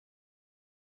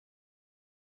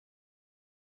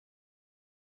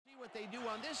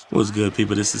What's good,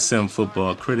 people? This is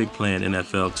SimFBallCritic playing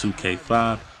NFL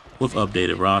 2K5 with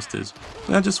updated rosters.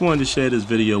 And I just wanted to share this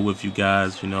video with you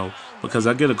guys, because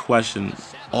I get a question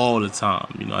all the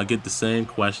time. I get the same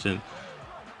question.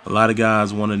 A lot of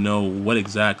guys want to know what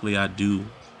exactly I do,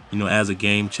 as a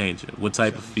game changer. What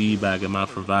type of feedback am I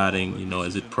providing?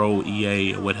 Is it pro,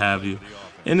 EA, or what have you?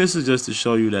 And this is just to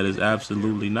show you that it's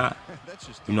absolutely not.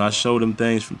 I show them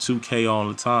things from 2K all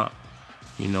the time.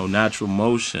 Natural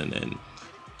motion and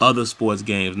other sports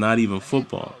games, not even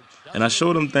football. And I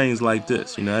show them things like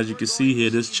this. As you can see here,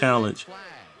 this challenge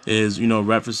is,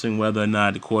 referencing whether or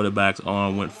not the quarterback's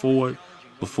arm went forward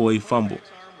before he fumbled.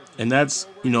 And that's,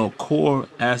 core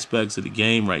aspects of the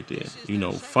game right there.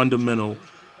 Fundamental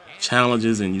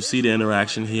challenges, and you see the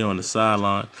interaction here on the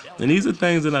sideline. And these are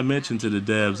things that I mentioned to the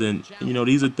devs, and,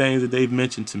 these are things that they've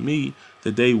mentioned to me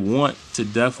that they want to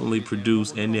definitely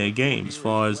produce in their game as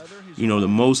far as, the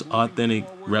most authentic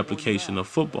replication of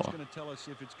football.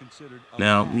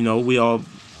 Now, we all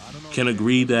can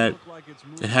agree that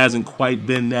it hasn't quite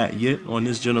been that yet on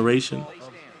this generation,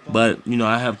 but,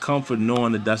 I have comfort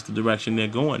knowing that that's the direction they're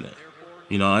going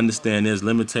in. I understand there's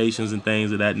limitations and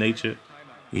things of that nature,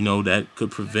 that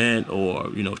could prevent or,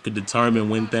 could determine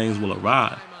when things will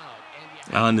arrive.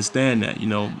 I understand that,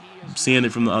 seeing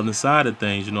it from the other side of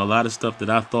things, a lot of stuff that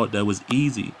I thought that was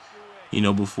easy,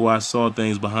 before I saw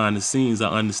things behind the scenes, I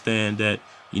understand that,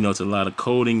 it's a lot of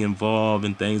coding involved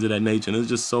and things of that nature. And there's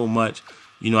just so much,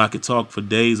 I could talk for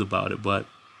days about it. But,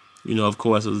 of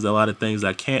course, there's a lot of things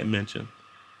I can't mention.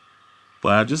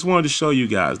 But I just wanted to show you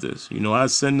guys this. I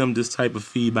send them this type of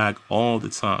feedback all the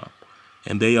time,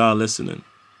 and they are listening.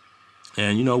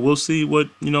 And, we'll see what,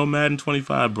 Madden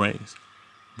 25 brings.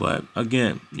 But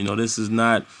again, this is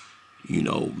not,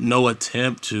 no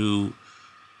attempt to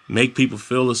make people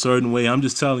feel a certain way. I'm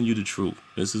just telling you the truth.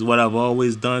 This is what I've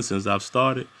always done since I've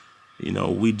started.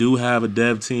 We do have a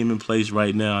dev team in place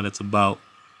right now that's about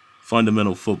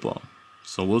fundamental football.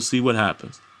 So we'll see what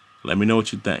happens. Let me know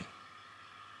what you think.